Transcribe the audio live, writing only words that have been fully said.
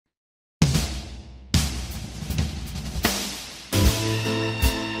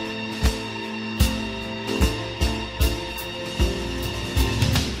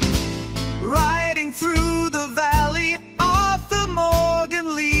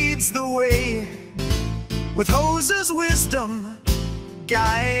with Hose's wisdom,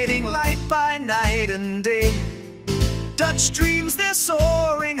 guiding light by night and day. Dutch dreams they're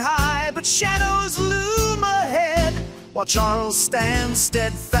soaring high, but shadows loom ahead, while Charles stands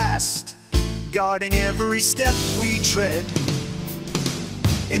steadfast, guarding every step we tread.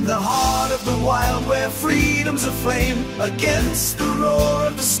 In the heart of the wild where freedom's aflame, against the roar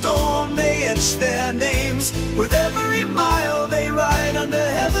of the storm they etch their names. With every mile they ride under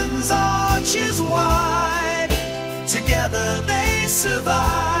heaven's arches wide. Together they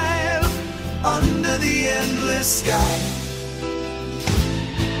survive under the endless sky.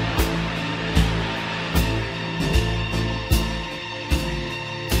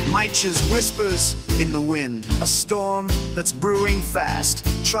 Mitch's whispers in the wind, a storm that's brewing fast.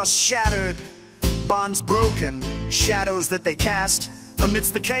 Trust shattered, bonds broken, shadows that they cast.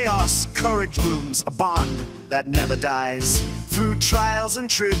 Amidst the chaos, courage looms, a bond that never dies. Through trials and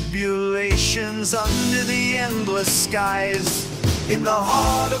tribulations, under the endless skies. In the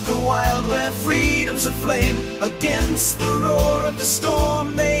heart of the wild where freedom's aflame, against the roar of the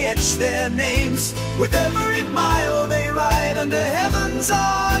storm they etch their names. With every mile they ride under heaven's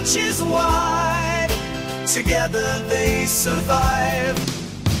arches wide. Together they survive.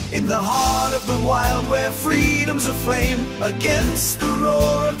 In the heart of the wild where freedom's aflame, against the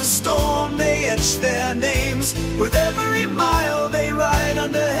roar of the storm they etch their names. With every mile they ride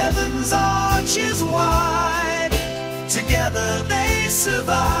under heaven's arches wide. Together they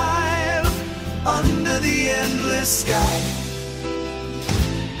survive under the endless sky.